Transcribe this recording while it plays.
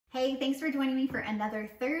Hey, thanks for joining me for another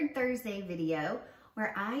Third Thursday video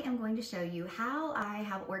where I am going to show you how I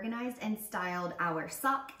have organized and styled our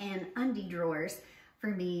sock and undie drawers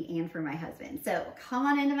for me and for my husband. So come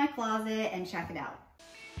on into my closet and check it out.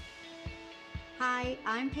 Hi,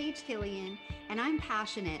 I'm Paige Killian, and I'm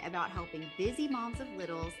passionate about helping busy moms of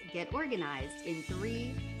littles get organized in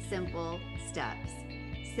 3 simple steps.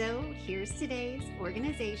 So here's today's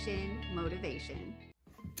organization motivation.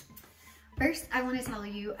 First, I want to tell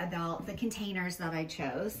you about the containers that I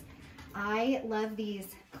chose. I love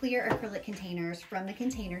these clear acrylic containers from the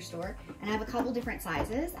Container Store, and I have a couple different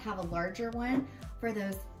sizes. I have a larger one for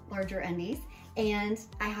those larger undies, and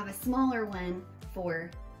I have a smaller one for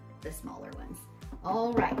the smaller ones.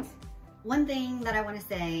 All right, one thing that I want to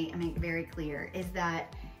say and make very clear is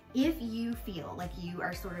that if you feel like you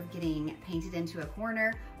are sort of getting painted into a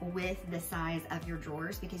corner with the size of your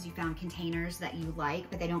drawers because you found containers that you like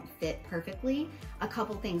but they don't fit perfectly, a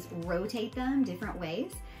couple things: rotate them different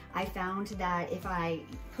ways. I found that if I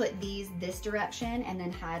put these this direction and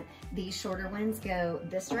then had these shorter ones go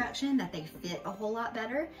this direction, that they fit a whole lot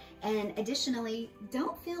better. And additionally,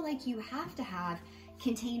 don't feel like you have to have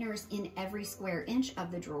containers in every square inch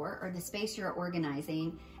of the drawer or the space you're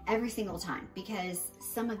organizing every single time, because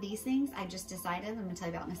some of these things I just decided, I'm gonna tell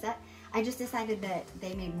you about in a sec, I just decided that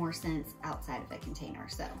they made more sense outside of a container.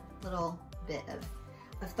 So little bit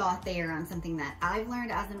of thought there on something that I've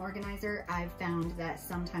learned as an organizer. I've found that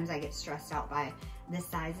sometimes I get stressed out by the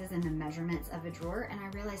sizes and the measurements of a drawer, and I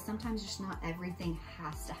realize sometimes just not everything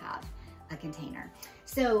has to have a container.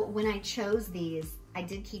 So when I chose these, I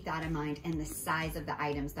did keep that in mind and the size of the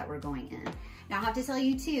items that were going in. Now I have to tell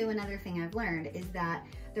you too, another thing I've learned is that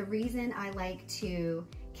the reason I like to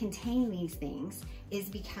contain these things is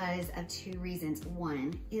because of 2 reasons.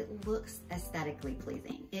 One, it looks aesthetically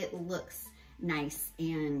pleasing. It looks nice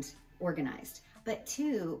and organized. But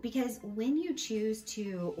 2, because when you choose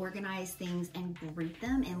to organize things and group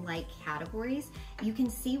them in like categories, you can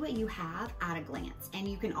see what you have at a glance, and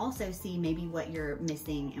you can also see maybe what you're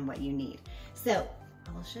missing and what you need. So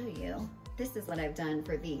I'll show you. This is what I've done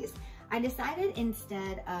for these. I decided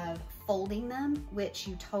instead of folding them, which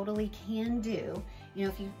you totally can do, you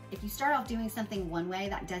know, if you start off doing something one way,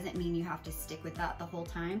 that doesn't mean you have to stick with that the whole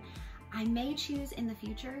time. I may choose in the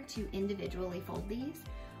future to individually fold these.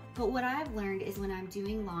 But what I've learned is when I'm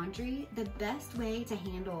doing laundry, the best way to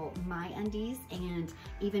handle my undies and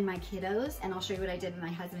even my kiddos, and I'll show you what I did with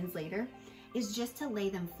my husband's later, is just to lay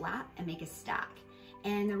them flat and make a stack.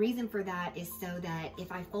 And the reason for that is so that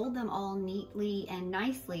if I fold them all neatly and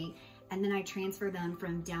nicely, and then I transfer them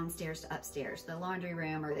from downstairs to upstairs, the laundry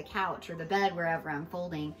room or the couch or the bed, wherever I'm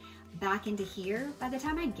folding, back into here, by the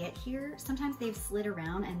time I get here, sometimes they've slid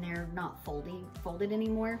around and they're not folded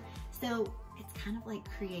anymore. So it's kind of like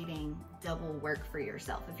creating double work for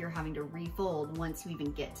yourself if you're having to refold once you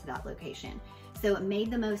even get to that location. So it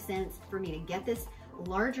made the most sense for me to get this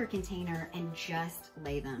larger container and just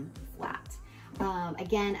lay them flat.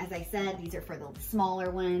 Again, as I said, these are for the smaller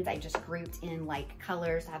ones. I just grouped in like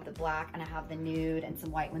colors. I have the black and I have the nude and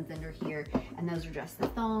some white ones under here, and those are just the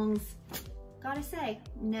thongs. Gotta say,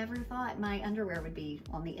 never thought my underwear would be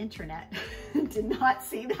on the internet. Did not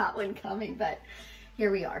see that one coming, but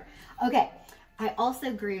here we are. Okay, I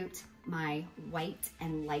also grouped my white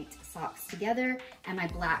and light socks together and my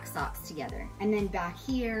black socks together. And then back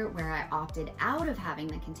here where I opted out of having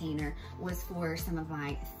the container was for some of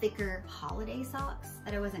my thicker holiday socks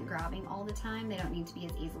that I wasn't grabbing all the time. They don't need to be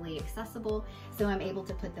as easily accessible, so I'm able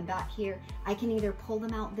to put them back here. I can either pull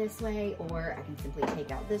them out this way, or I can simply take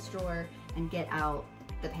out this drawer and get out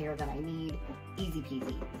the pair that I need. Easy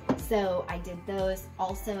peasy. So I did those.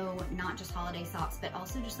 Also, not just holiday socks, but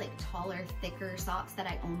also just like taller, thicker socks that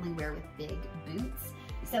I only wear with big boots.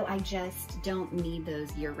 So I just don't need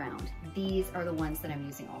those year round. These are the ones that I'm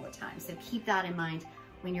using all the time. So keep that in mind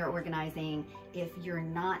when you're organizing. If you're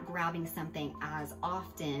not grabbing something as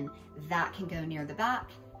often, that can go near the back.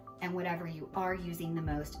 And whatever you are using the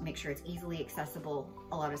most, make sure it's easily accessible,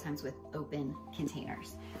 a lot of times with open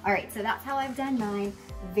containers. All right, so that's how I've done mine.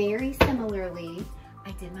 Very similarly,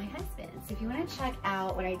 I did my husband. So if you wanna check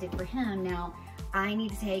out what I did for him, now I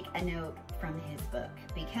need to take a note from his book,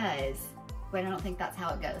 because, well, I don't think that's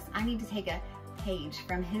how it goes. I need to take a page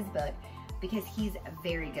from his book because he's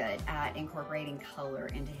very good at incorporating color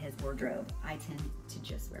into his wardrobe. I tend to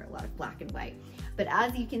just wear a lot of black and white. But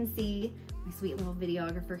as you can see, my sweet little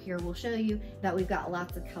videographer here will show you that we've got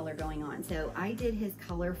lots of color going on. So I did his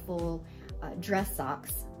colorful dress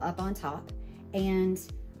socks up on top, and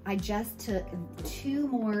I just took 2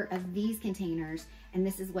 more of these containers, and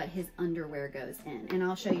this is what his underwear goes in. And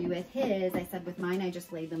I'll show you with his. I said with mine, I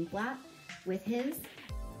just laid them flat. With his,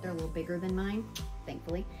 They're a little bigger than mine,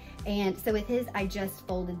 thankfully. And so with his, I just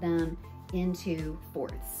folded them into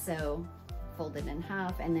fourths. So folded in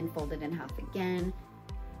half and then folded in half again.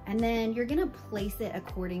 And then you're gonna place it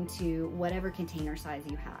according to whatever container size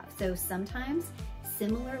you have. So sometimes,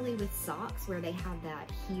 similarly with socks where they have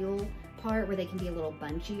that heel part where they can be a little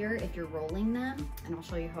bunchier if you're rolling them, and I'll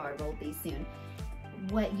show you how I rolled these soon.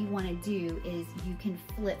 What you wanna do is you can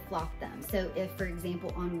flip-flop them. So if, for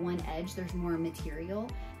example, on one edge there's more material,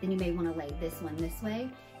 then you may wanna lay this one this way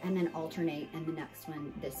and then alternate and the next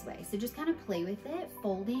one this way. So just kind of play with it,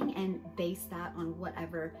 folding, and base that on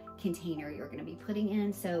whatever container you're gonna be putting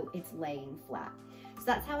in so it's laying flat. So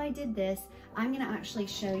that's how I did this. I'm gonna actually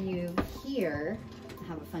show you here. I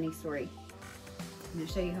have a funny story. I'm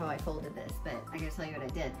gonna show you how I folded this, but I gotta tell you what I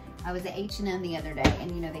did. I was at H&M the other day, and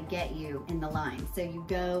you know, they get you in the line. So you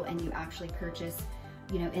go and you actually purchase,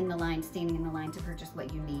 you know, in the line, standing in the line to purchase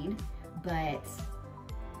what you need. But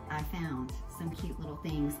I found some cute little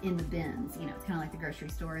things in the bins. You know, it's kind of like the grocery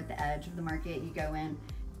store at the edge of the market. You go in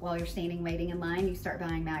while you're standing waiting in line, you start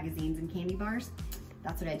buying magazines and candy bars.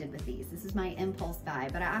 That's what I did with these. This is my impulse buy,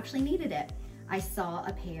 but I actually needed it. I saw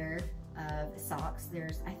a pair of socks.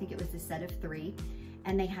 I think it was a set of 3,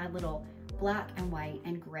 and they had little black and white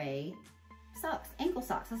and gray socks, ankle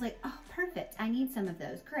socks. I was like, oh, perfect. I need some of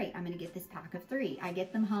those. Great, I'm gonna get this pack of 3. I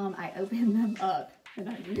get them home, I open them up, and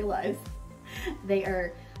I realize they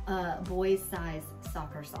are boys size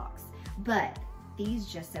soccer socks. But these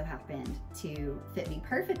just so happened to fit me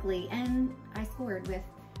perfectly, and I scored with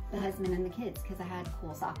the husband and the kids because I had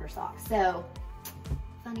cool soccer socks. So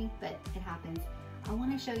funny, but it happens. I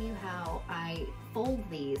want to show you how I fold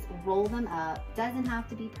these, roll them up. Doesn't have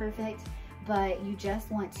to be perfect, but you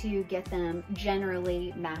just want to get them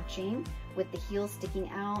generally matching with the heels sticking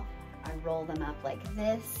out. I roll them up like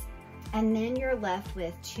this, and then you're left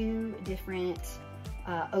with 2 different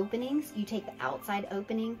openings. You take the outside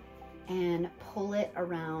opening and pull it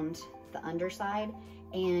around the underside,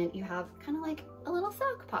 and you have kind of like a little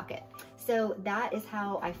sock pocket. So that is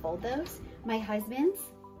how I fold those. My husband's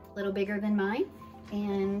a little bigger than mine,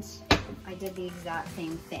 and I did the exact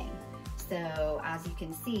same thing. So as you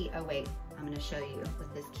can see, oh wait, I'm gonna show you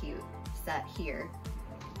with this cute set here.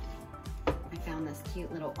 I found this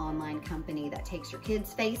cute little online company that takes your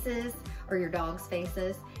kids' faces or your dog's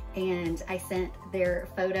faces, and I sent their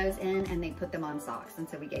photos in and they put them on socks, and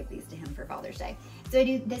so we gave these to him for Father's Day. So I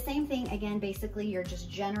do the same thing again. Basically, you're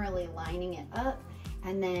just generally lining it up,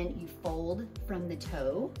 and then you fold from the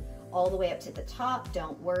toe all the way up to the top.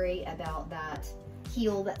 Don't worry about that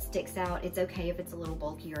heel that sticks out. It's okay if it's a little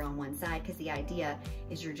bulkier on one side, because the idea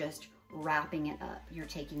is you're just wrapping it up. You're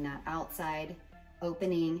taking that outside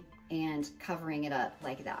opening and covering it up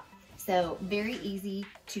like that. So very easy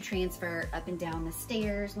to transfer up and down the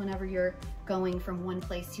stairs. Whenever you're going from one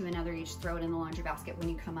place to another, you just throw it in the laundry basket. When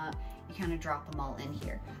you come up, you kind of drop them all in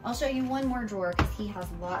here. I'll show you one more drawer because he has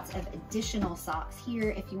lots of additional socks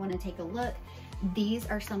here if you want to take a look. These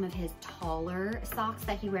are some of his taller socks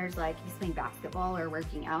that he wears like he's playing basketball or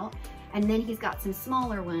working out. And then he's got some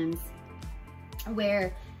smaller ones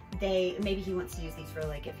where maybe he wants to use these for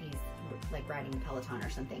like if he's like riding a Peloton or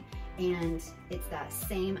something. And it's that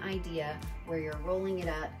same idea where you're rolling it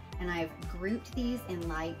up, and I've grouped these in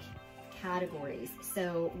like categories.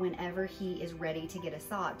 So whenever he is ready to get a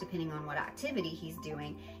sock, depending on what activity he's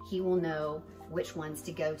doing, he will know which ones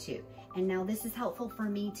to go to. And now this is helpful for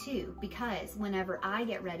me too, because whenever I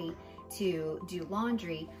get ready to do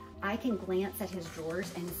laundry, I can glance at his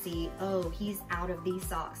drawers and see, oh, he's out of these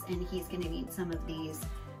socks and he's gonna need some of these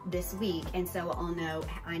this week, and so I'll know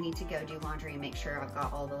I need to go do laundry and make sure I've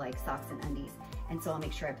got all the like socks and undies, and so I'll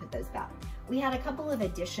make sure I put those back. We had a couple of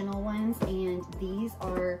additional ones, and these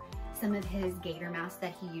are some of his gator masks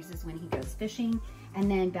that he uses when he goes fishing. And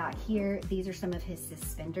then back here, these are some of his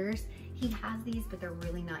suspenders. He has these, but they're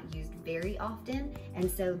really not used very often, and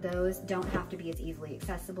so those don't have to be as easily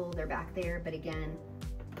accessible. They're back there, but again,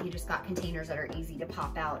 you just got containers that are easy to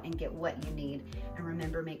pop out and get what you need. And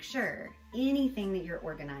remember, make sure anything that you're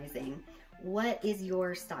organizing, what is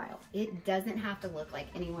your style? It doesn't have to look like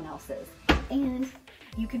anyone else's. And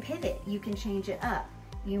you can pivot, you can change it up.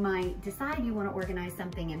 You might decide you want to organize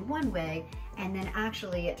something in one way, and then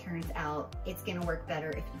actually it turns out it's going to work better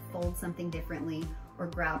if you fold something differently or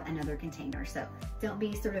grab another container. So don't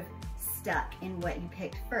be sort of stuck in what you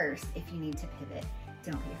picked first. If you need to pivot,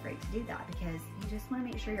 don't be afraid to do that, because you just want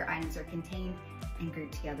to make sure your items are contained and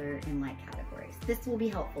grouped together in like categories. This will be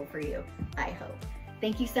helpful for you, I hope.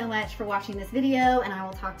 Thank you so much for watching this video, and I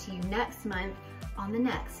will talk to you next month on the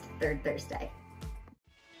next Third Thursday.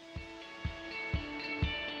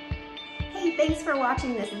 Hey, thanks for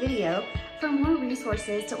watching this video. For more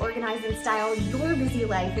resources to organize and style your busy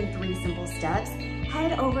life in 3 simple steps,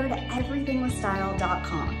 head over to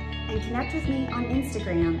everythingwithstyle.com and connect with me on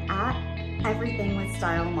Instagram at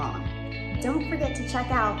everythingwithstylemom. Don't forget to check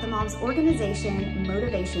out the Mom's Organization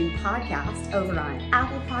Motivation podcast over on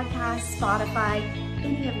Apple Podcasts, Spotify,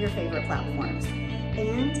 any of your favorite platforms.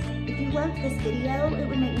 And if you loved this video, it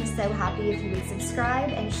would make me so happy if you would subscribe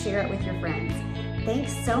and share it with your friends.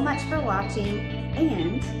 Thanks so much for watching,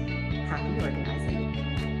 and happy organizing.